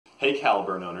Hey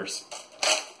Caliburn owners.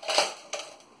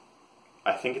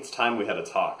 I think it's time we had a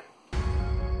talk.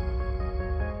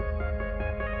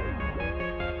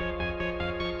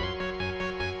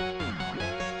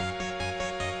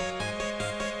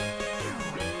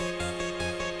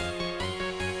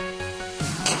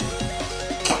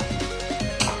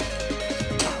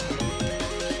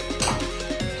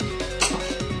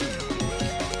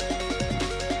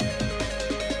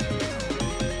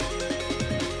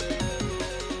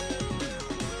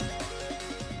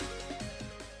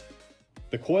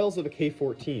 The coils of a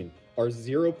K14 are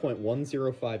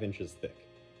 0.105 inches thick.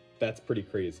 That's pretty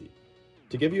crazy.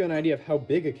 To give you an idea of how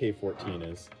big a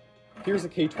K14 is, here's a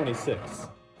K26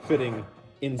 fitting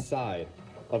inside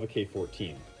of a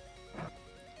K14.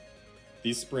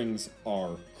 These springs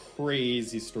are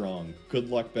crazy strong. Good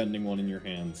luck bending one in your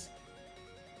hands.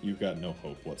 You've got no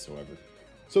hope whatsoever.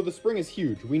 So the spring is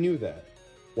huge, we knew that.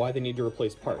 Why they need to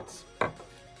replace parts.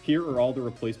 Here are all the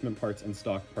replacement parts and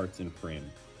stock parts in frame.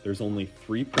 There's only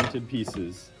 3 printed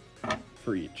pieces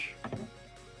for each.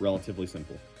 Relatively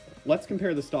simple. Let's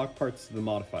compare the stock parts to the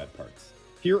modified parts.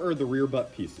 Here are the rear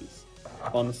butt pieces.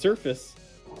 On the surface,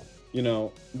 you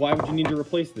know, why would you need to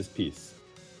replace this piece?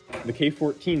 The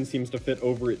K14 seems to fit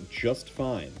over it just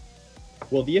fine.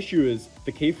 Well, the issue is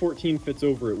the K14 fits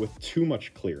over it with too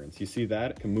much clearance. You see that?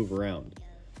 It can move around.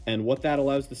 And what that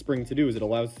allows the spring to do is it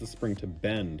allows the spring to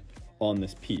bend on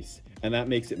this piece. And that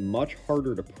makes it much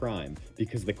harder to prime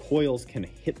because the coils can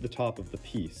hit the top of the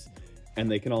piece and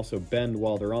they can also bend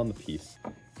while they're on the piece,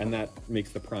 and that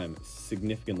makes the prime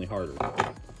significantly harder.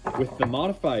 With the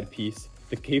modified piece,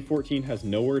 the K14 has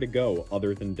nowhere to go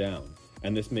other than down,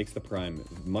 and this makes the prime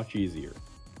much easier.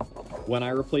 When I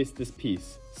replaced this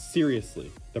piece,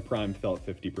 seriously, the prime felt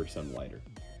 50% lighter.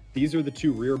 These are the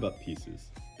 2 rear butt pieces.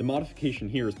 The modification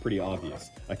here is pretty obvious.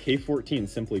 A K14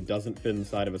 simply doesn't fit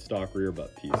inside of a stock rear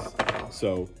butt piece.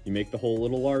 So you make the hole a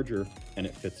little larger and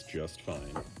it fits just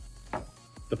fine.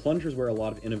 The Plungers where a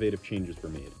lot of innovative changes were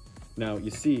made. Now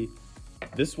you see,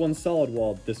 this one's solid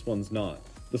walled, this one's not.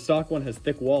 The stock one has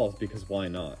thick walls because why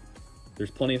not?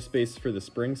 There's plenty of space for the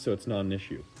spring, so it's not an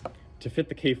issue. To fit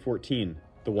the K14,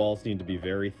 the walls need to be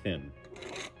very thin.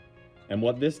 And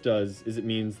what this does is it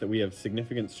means that we have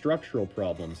significant structural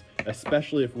problems,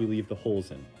 especially if we leave the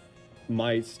holes in.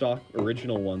 My stock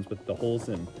original ones with the holes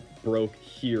in broke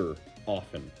here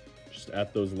often. Just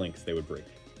at those links they would break.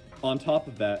 On top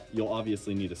of that, you'll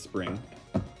obviously need a spring.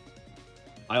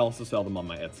 I also sell them on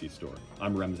my Etsy store.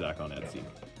 I'm Remzak on Etsy.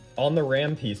 On the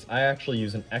ram piece, I actually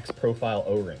use an X-profile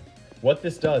O-ring. What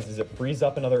this does is it frees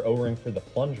up another O-ring for the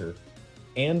plunger,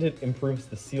 and it improves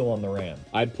the seal on the ram.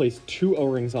 I'd place 2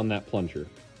 O-rings on that plunger.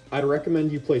 I'd recommend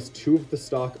you place 2 of the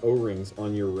stock O-rings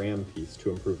on your ram piece to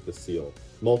improve the seal.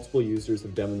 Multiple users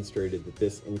have demonstrated that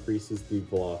this increases the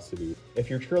velocity. If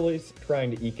you're truly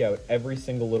trying to eke out every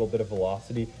single little bit of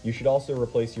velocity, you should also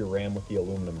replace your ram with the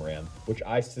aluminum ram, which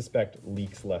I suspect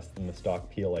leaks less than the stock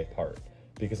PLA part,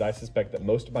 because I suspect that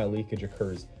most of my leakage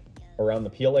occurs around the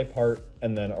PLA part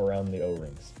and then around the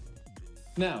O-rings.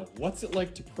 Now, what's it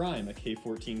like to prime a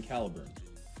K14 Caliburn?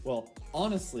 Well,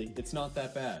 honestly, it's not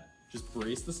that bad. Just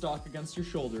brace the stock against your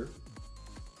shoulder,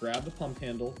 grab the pump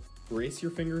handle, brace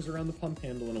your fingers around the pump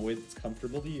handle in a way that's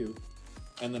comfortable to you,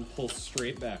 and then pull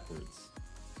straight backwards.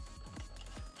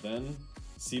 Then,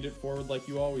 seat it forward like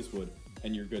you always would,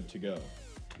 and you're good to go.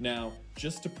 Now,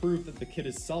 just to prove that the kit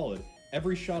is solid,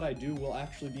 every shot I do will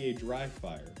actually be a dry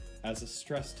fire as a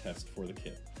stress test for the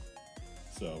kit.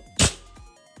 So,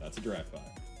 that's a dry fire.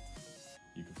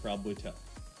 You could probably tell.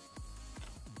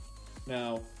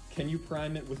 Now, can you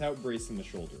prime it without bracing the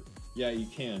shoulder? Yeah, you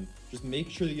can. Just make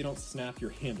sure that you don't snap your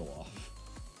handle off.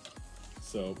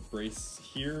 So brace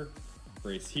here,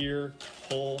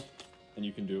 pull, and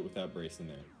you can do it without bracing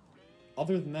there.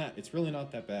 Other than that, it's really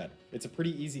not that bad. It's a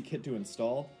pretty easy kit to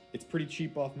install, it's pretty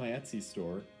cheap off my Etsy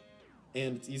store,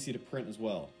 and it's easy to print as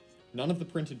well. None of the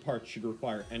printed parts should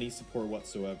require any support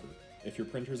whatsoever. If your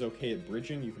printer's okay at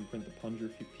bridging, you can print the plunger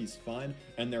piece fine,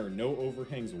 and there are no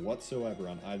overhangs whatsoever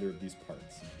on either of these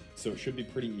parts. So it should be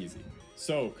pretty easy.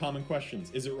 So, common questions.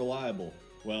 Is it reliable?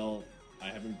 Well, I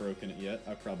haven't broken it yet.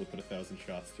 I've probably put 1,000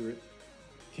 shots through it.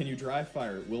 Can you dry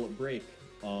fire it? Will it break?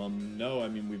 No, I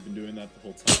mean, we've been doing that the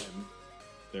whole time.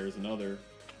 There's another.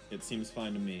 It seems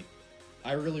fine to me.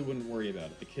 I really wouldn't worry about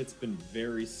it. The kit's been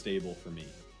very stable for me.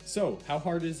 So, how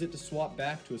hard is it to swap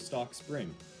back to a stock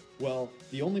spring? Well,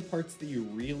 the only parts that you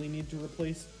really need to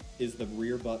replace is the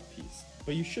rear butt piece,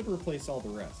 but you should replace all the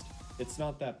rest. It's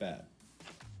not that bad.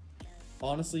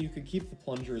 Honestly, you could keep the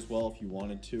plunger as well if you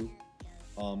wanted to.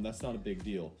 That's not a big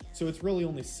deal. So it's really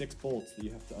only 6 bolts that you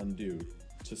have to undo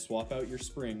to swap out your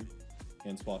spring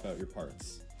and swap out your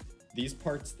parts. These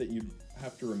parts that you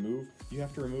have to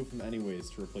remove them anyways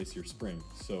to replace your spring,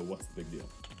 so what's the big deal?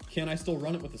 Can I still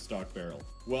run it with a stock barrel?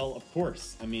 Well, of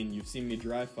course. I mean, you've seen me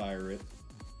dry fire it.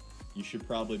 You should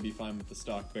probably be fine with the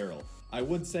stock barrel. I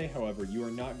would say, however, you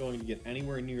are not going to get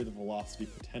anywhere near the velocity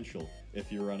potential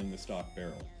if you're running the stock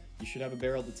barrel. You should have a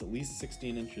barrel that's at least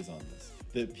 16 inches on this.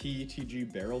 The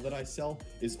PETG barrel that I sell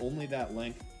is only that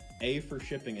length, A, for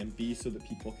shipping, and B, so that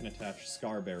people can attach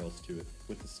scar barrels to it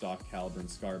with the stock Caliburn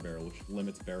scar barrel, which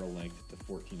limits barrel length to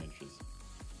 14 inches.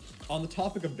 On the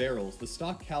topic of barrels, the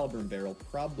stock Caliburn barrel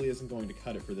probably isn't going to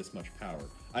cut it for this much power.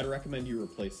 I'd recommend you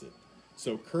replace it.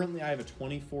 So currently I have a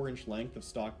 24-inch length of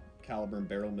stock Caliburn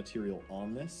barrel material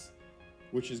on this,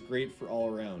 which is great for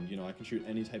all around. You know, I can shoot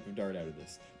any type of dart out of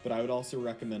this. But I would also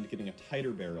recommend getting a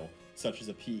tighter barrel, such as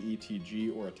a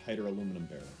PETG or a tighter aluminum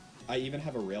barrel. I even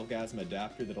have a railgasm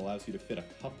adapter that allows you to fit a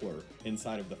coupler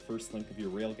inside of the first link of your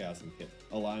railgasm kit,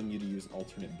 allowing you to use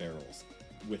alternate barrels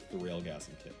with the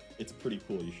railgasm kit. It's pretty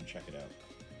cool, you should check it out.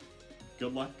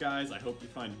 Good luck, guys. I hope you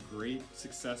find great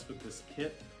success with this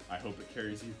kit. I hope it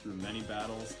carries you through many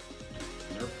battles.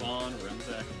 Nerf on,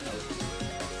 Remzak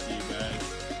out. See you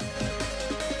guys.